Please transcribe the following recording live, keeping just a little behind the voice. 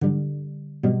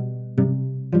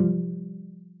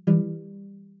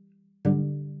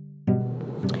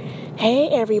Hey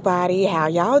everybody, how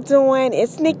y'all doing?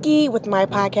 It's Nikki with my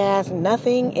podcast,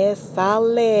 Nothing is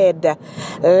Solid.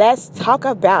 Let's talk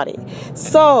about it.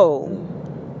 So,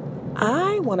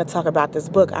 I want to talk about this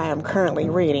book I am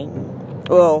currently reading.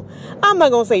 Well, I'm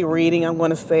not going to say reading, I'm going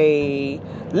to say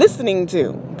listening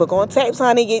to. Book on tapes,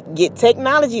 honey. Get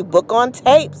technology, book on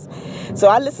tapes. So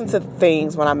I listen to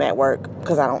things when I'm at work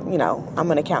because I'm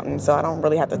an accountant, so I don't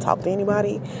really have to talk to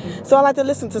anybody. So I like to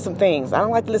listen to some things. I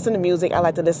don't like to listen to music. I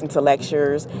like to listen to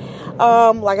lectures.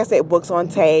 Like I said, books on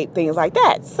tape, things like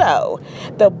that. So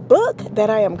the book that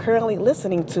I am currently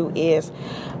listening to is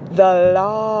The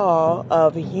Law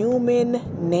of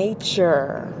Human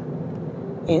Nature.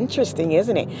 Interesting,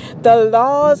 isn't it? The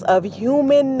Laws of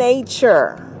Human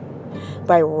Nature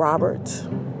by Robert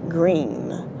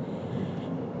Greene.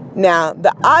 Now,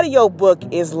 the audio book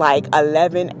is like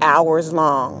 11 hours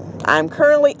long. I'm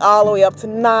currently all the way up to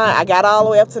 9. I got all the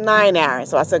way up to 9 hours,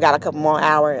 so I still got a couple more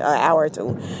hour or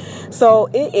two. So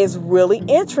it is really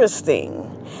interesting.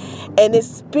 And it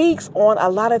speaks on a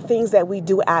lot of things that we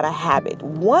do out of habit.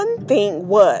 One thing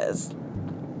was,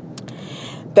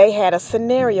 they had a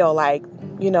scenario like,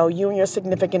 you and your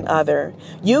significant other.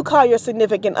 You call your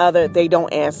significant other, they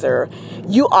don't answer.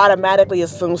 You automatically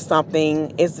assume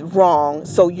something is wrong,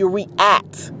 so you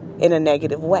react in a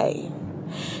negative way.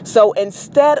 So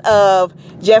instead of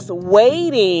just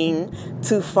waiting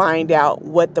to find out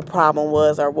what the problem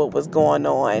was or what was going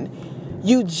on,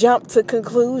 you jump to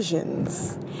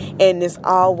conclusions. And it's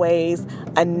always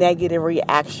a negative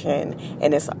reaction.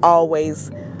 And it's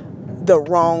always the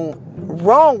wrong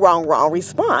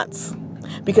response.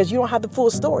 Because you don't have the full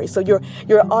story. So you're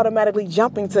automatically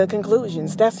jumping to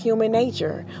conclusions. That's human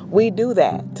nature. We do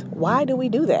that. Why do we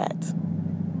do that?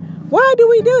 Why do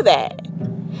we do that?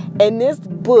 And this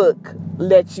book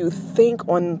lets you think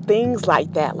on things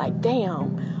like that. Like,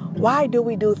 damn, why do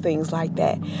we do things like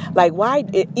that? Like, why?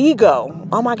 Ego.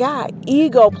 Oh, my God.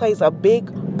 Ego plays a big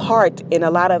part in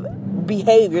a lot of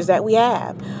behaviors that we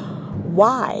have.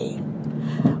 Why?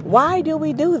 Why do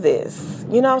we do this?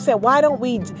 You know what I'm saying? Why don't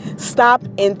we stop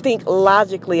and think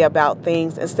logically about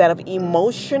things instead of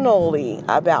emotionally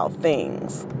about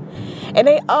things? And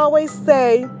they always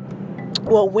say,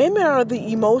 well, women are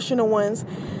the emotional ones.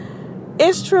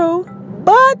 It's true,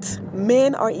 but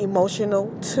men are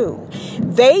emotional too.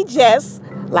 They just,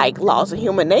 like laws of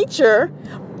human nature,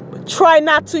 try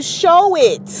not to show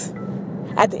it.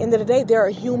 At the end of the day, they're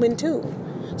a human too.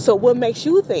 So what makes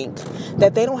you think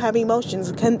that they don't have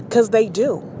emotions? Because they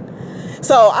do.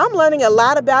 So I'm learning a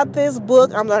lot about this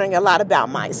book. I'm learning a lot about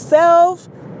myself.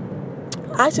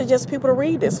 I suggest people to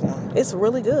read this one. It's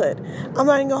really good. I'm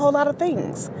learning a whole lot of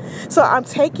things. So I'm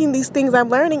taking these things I'm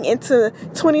learning into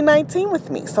 2019 with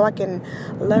me so I can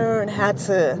learn how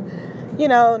to,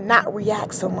 not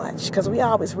react so much. Because we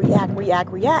always react.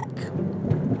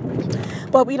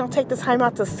 But we don't take the time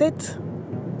out to sit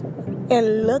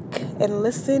and look and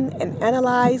listen and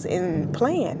analyze and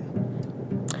plan.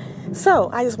 So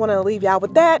I just want to leave y'all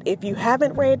with that. If you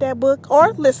haven't read that book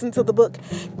or listened to the book,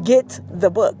 get the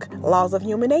book, Laws of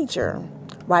Human Nature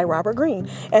by Robert Greene.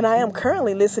 And I am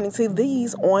currently listening to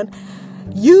these on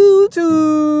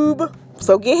YouTube.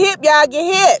 So get hip, y'all,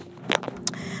 get hip.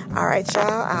 All right, y'all.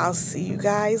 I'll see you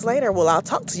guys later. Well, I'll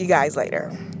talk to you guys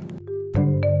later.